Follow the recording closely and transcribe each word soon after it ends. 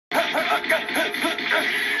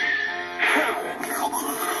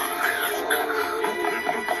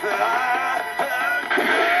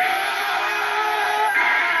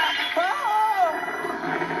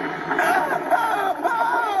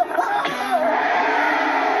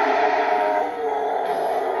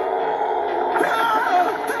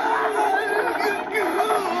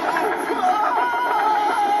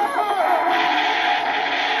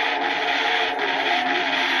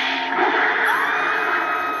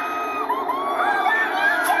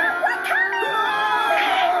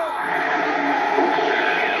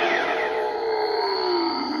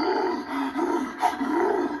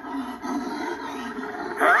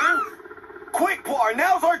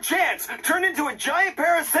turn into a giant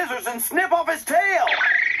pair of scissors and snip off his tail.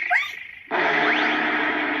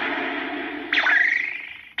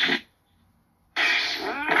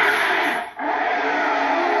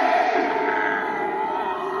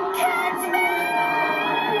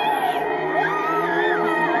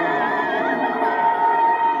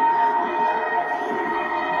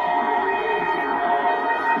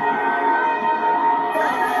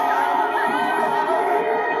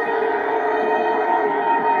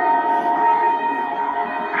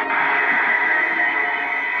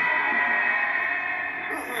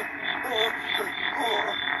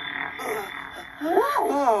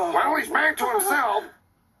 Well, he's back to himself.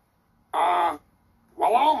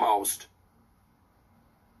 Well, almost.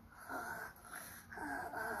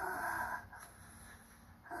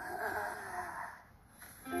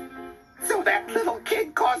 So that little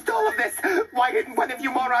kid caused all of this. Why didn't one of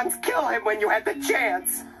you morons kill him when you had the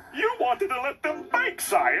chance? You wanted to let them bake,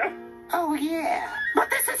 sire. Oh, yeah. But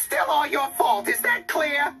this is still all your fault. Is that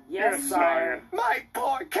clear? Yes, sire. My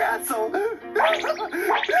poor castle.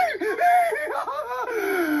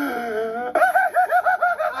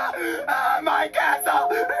 My castle.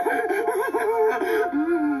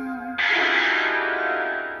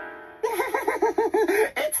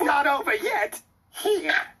 It's not over yet.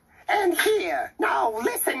 Here and here. Now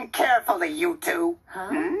listen carefully, you two.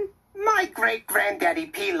 My great-granddaddy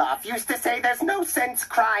Pilaf used to say there's no sense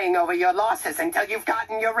crying over your losses until you've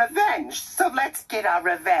gotten your revenge. So let's get our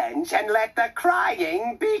revenge and let the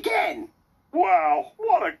crying begin. Wow,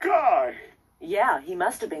 what a guy. Yeah, he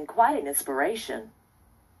must have been quite an inspiration.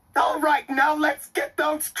 All right, now let's get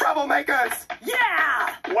those troublemakers.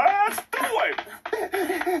 Yeah! Let's do it.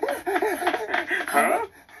 Huh?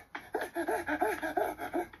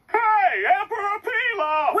 Hey, Emperor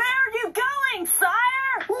Pilaf! Where are you going, sire?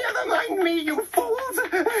 Never mind me, you fools.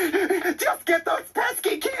 Just get those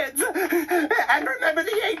pesky kids. And remember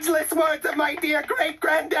the ageless words of my dear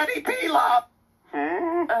great-granddaddy Pilaf.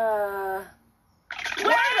 Wait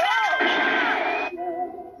up!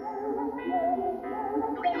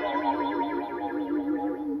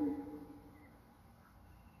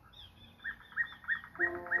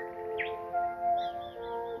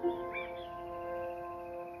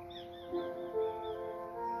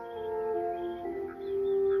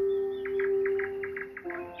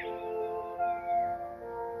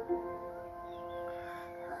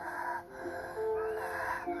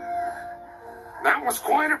 That was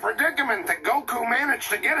quite a predicament that Goku managed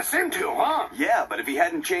to get us into, huh? Yeah, but if he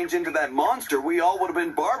hadn't changed into that monster, we all would have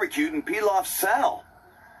been barbecued in Pilaf's cell.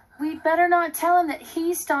 We'd better not tell him that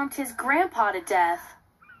he stomped his grandpa to death.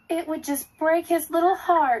 It would just break his little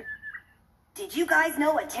heart. Did you guys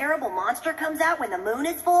know a terrible monster comes out when the moon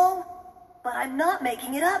is full? But I'm not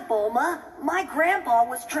making it up, Bulma. My grandpa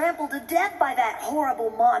was trampled to death by that horrible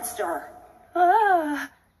monster.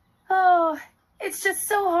 Oh, it's just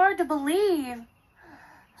so hard to believe.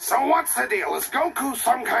 So what's the deal? Is Goku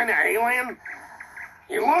some kind of alien?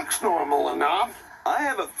 He looks normal enough. I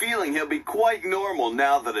have a feeling he'll be quite normal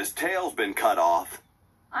now that his tail's been cut off.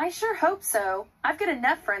 I sure hope so. I've got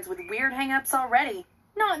enough friends with weird hang-ups already.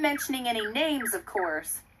 Not mentioning any names, of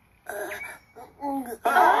course.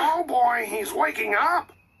 Oh boy, he's waking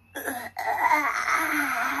up.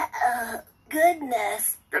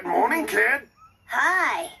 Goodness. Good morning, kid.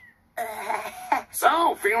 Hi.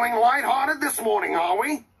 So, feeling lighthearted this morning, are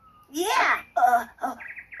we? Yeah.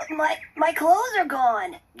 My clothes are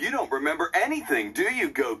gone. You don't remember anything, do you,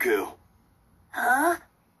 Goku? Huh?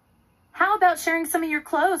 How about sharing some of your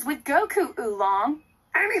clothes with Goku, Oolong?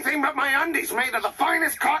 Anything but my undies made of the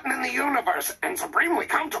finest cotton in the universe and supremely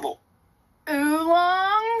comfortable.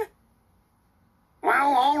 Oolong?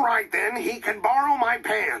 Well, all right then. He can borrow my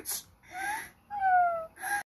pants.